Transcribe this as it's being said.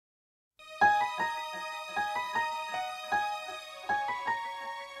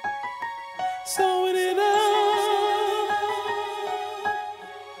Sewing it up.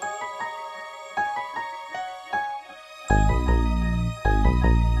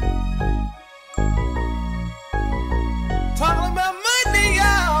 Talking about money,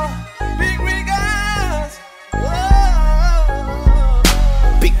 y'all. Bigg Riggaz.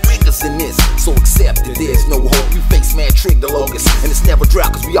 Bigg Riggaz in this, so accept that there's no hope. You face man Trig the locust, and it's never dry,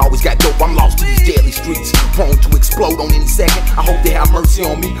 cause we always got dope. I'm lost to these deadly streets, prone to explode on any second. I hope they have mercy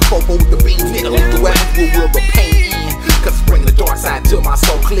on me. Fofo with the beams, nigga, lift the weapons, we'll reel the pain in. Cause it's bringing the dark side to my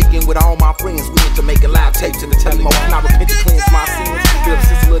soul. Clicking with all my friends, we into making live tapes and the telling more. And I repent to cleanse my sins. Feel the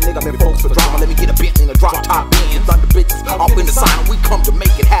sister little nigga, I'm in folks for drama. Let me get a Bentley and a drop top Benz. Thunder bitches, off in the sign, we come to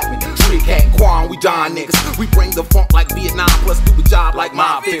make it happen. Trig hat and Quan, we dying niggas. We bring the funk like Vietnam, plus do the job like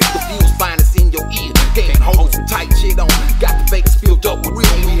Mobfigures. The fuse finest in your ear, game hoes some tight shit on. Got the fakes filled up with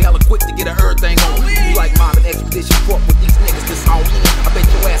real, we hella quick to get everything on. We like Mobbin Expedition, fuck with these niggas that's all in. I bet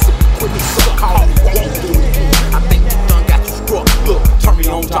your ass will be quick as suck, call me, won't do it again. I think you done got you struck. Look, turn me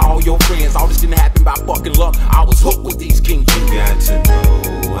on to all your friends. All this didn't happen by fucking luck. I was hooked with these kings. You got to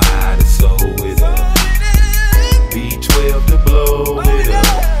know how to sew it up. B12 to blow it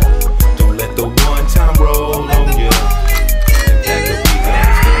up. Don't let the one time roll on you. And that could be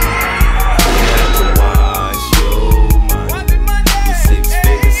God's plan. You got to wash your money. With 6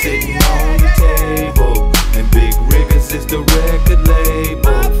 figures sitting on the table, and Bigg Riggaz is the record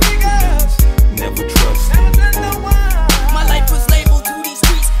label. Never trust anyone. My life was labeled to these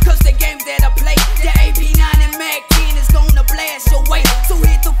streets, cause the games that I play, the AP9 and Mac 10 is gonna blast your way. So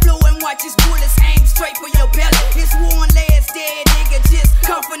hit the floor and watch his bullets aim straight for your belly. It's one last dead nigga just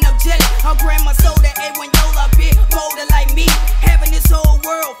coughing up jelly. I'll grab my soda, A1 Yola, big boulder like me. Having this whole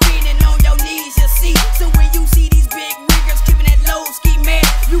world feeding on your knees, you see. So when you see these Bigg Riggaz keeping that low ski mad,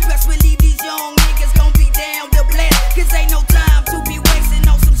 you best believe these young niggas gon' be down to blast. Cause ain't no time to be wasting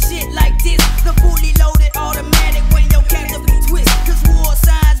on some shit like this. The fully loaded automatic when your captive be twist. Cause war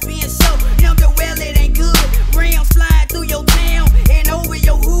signs being shown, number well it ain't good. Rounds flying through your town and over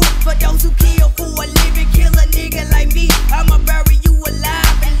your hood. For those who kill for a living, kill a nigga like me. I'ma bury you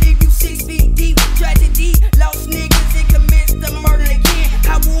alive and leave you 6 feet deep. Tragedy, lost niggas and commits the murder again.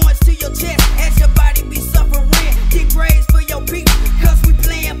 I warrants to your chest as your body be suffering. Dig graves for your people, cause we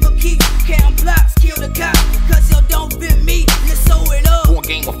playing for keeps. Count blocks, kill the cops, cause you don't fit me. Let's sew it up. Born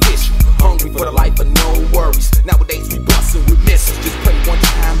game official, hungry for the life of no worries. Nowadays we bustin' with missiles, just pray one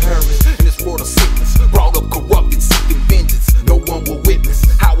time hurry. In this world of sickness, brought up corrupted, seeking vengeance. No one will witness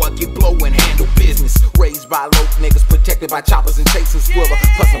how I get blow and handle business. Raised by low niggas, protected by choppers and chasing swiller.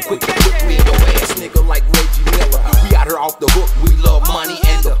 Plus I'm quick to whip me your ass nigga like Reggie Miller. We out here off the hook, we love money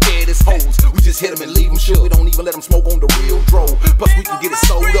and the fattest hoes. We just hit them and leave them shook. We don't even let them smoke on the real drove. Plus we can get it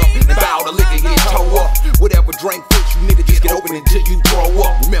sold up and buy all the liquor, get toe up. Whatever drink fits you nigga, just get open until you throw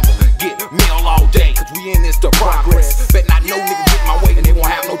up. Remember, get meal all day, cause we in this to progress. Bet not no nigga get my way and they won't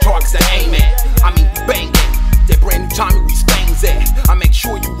have no targets to aim at. I mean bang that, that brand new Tommy we stains at. I make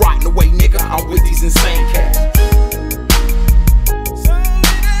sure you rotting away nigga, I'm with these insane cats.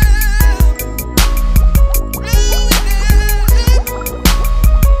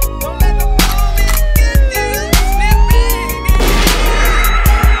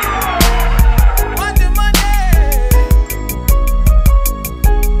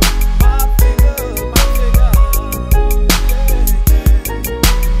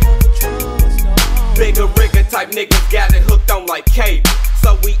 Bigger rigger type niggas got it hooked on like cable.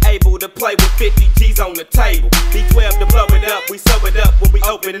 So we able to play with 50 G's on the table. B12 to blow it up, we sew it up when we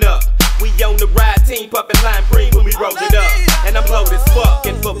open it up. We on the ride team, puffin' lime green when we roll it up. And I'm low as fuck,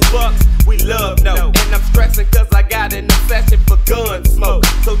 and for bucks, we love no. And I'm stressing cause I got an obsession for gun smoke.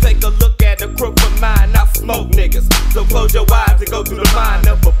 So take a look at the crook for mine, I smoke niggas. So close your eyes and go through the mind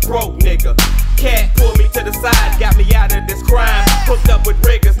of a broke nigga. Cat pulled me to the side, got me out of this crime. Hooked up with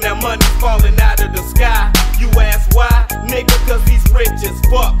Riggaz, now money's falling out of the sky. You ask why? Nigga, cause he's rich as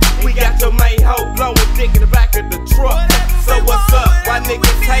fuck. We got your main hoe blowing dick in the back of the truck. So what's up? Why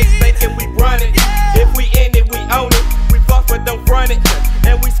niggas hate thinking we run it? If we in it, we own it. We fuck but don't front it.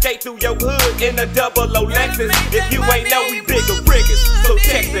 And we skate through your hood in a double O Lexus. If you ain't know, we Bigger Riggaz. So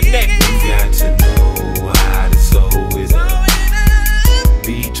check the neck. You got to know how to sew it up.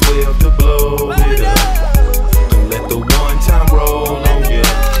 B12 to blow it up. Don't let the one time roll on you.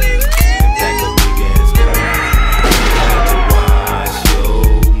 And pack a big ass bag. You got to wash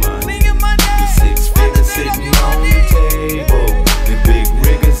your money. With 6 figures sitting on the table, and Bigg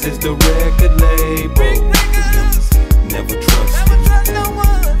Riggaz is the record label. Never trust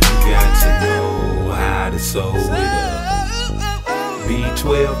anyone. You got to know how to sew it up.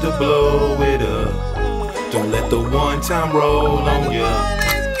 B12 to blow it up. Don't let the one time roll on you.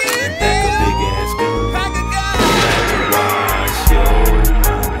 Pack a big ass gun. Wash your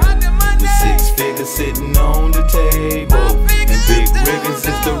money. With 6 figures sitting on the table. And Bigg Riggaz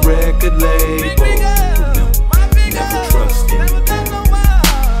is the record label. Remember, never trust anyone.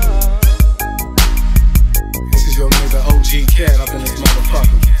 This is your nigga OG Cat up in this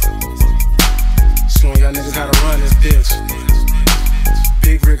motherfucker. Showing y'all niggas how to run this bitch.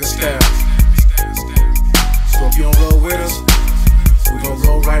 Bigg Riggaz style.